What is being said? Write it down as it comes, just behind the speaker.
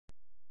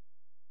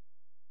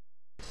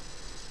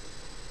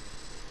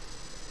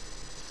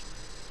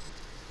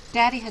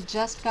Daddy had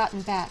just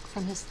gotten back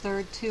from his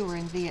third tour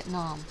in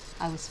Vietnam.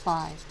 I was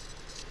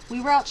 5.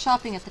 We were out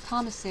shopping at the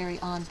commissary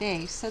on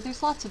base, so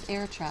there's lots of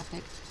air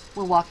traffic.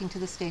 We're walking to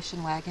the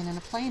station wagon and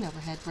a plane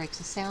overhead breaks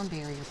a sound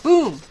barrier.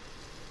 Boom!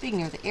 Being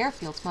near the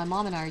airfields, my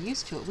mom and I are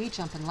used to it. We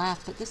jump and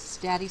laugh, but this is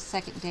Daddy's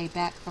second day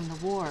back from the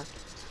war.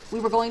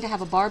 We were going to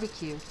have a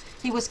barbecue.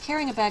 He was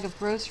carrying a bag of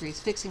groceries,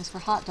 fixings for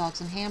hot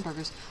dogs and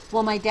hamburgers,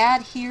 while my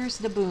dad hears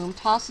the boom,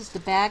 tosses the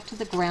bag to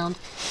the ground,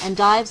 and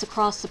dives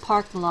across the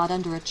parking lot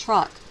under a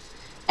truck.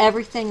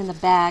 Everything in the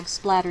bag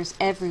splatters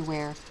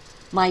everywhere.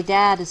 My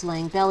dad is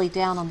laying belly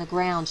down on the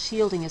ground,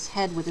 shielding his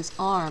head with his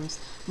arms.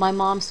 My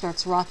mom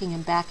starts rocking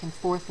him back and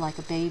forth like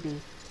a baby.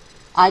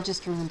 I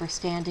just remember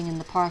standing in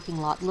the parking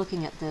lot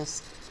looking at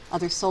this,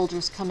 other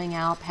soldiers coming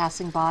out,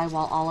 passing by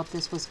while all of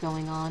this was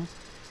going on.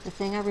 The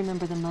thing I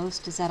remember the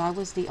most is that I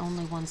was the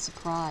only one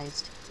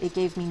surprised. It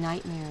gave me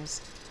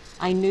nightmares.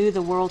 I knew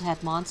the world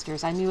had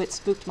monsters. I knew it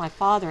spooked my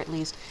father at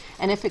least,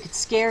 and if it could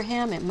scare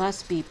him, it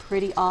must be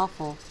pretty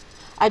awful.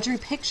 I drew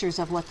pictures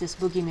of what this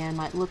boogeyman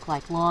might look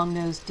like: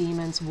 long-nosed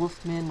demons,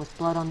 wolfmen with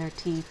blood on their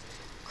teeth,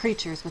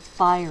 creatures with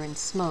fire and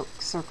smoke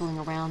circling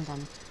around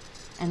them.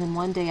 And then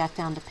one day I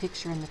found a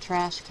picture in the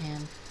trash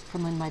can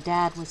from when my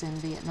dad was in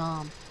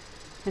Vietnam.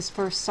 His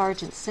first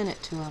sergeant sent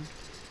it to him.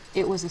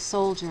 It was a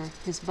soldier,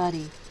 his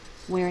buddy,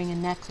 wearing a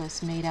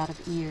necklace made out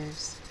of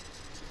ears.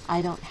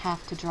 I don't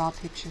have to draw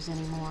pictures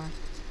anymore.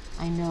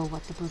 I know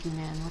what the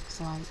boogeyman looks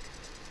like.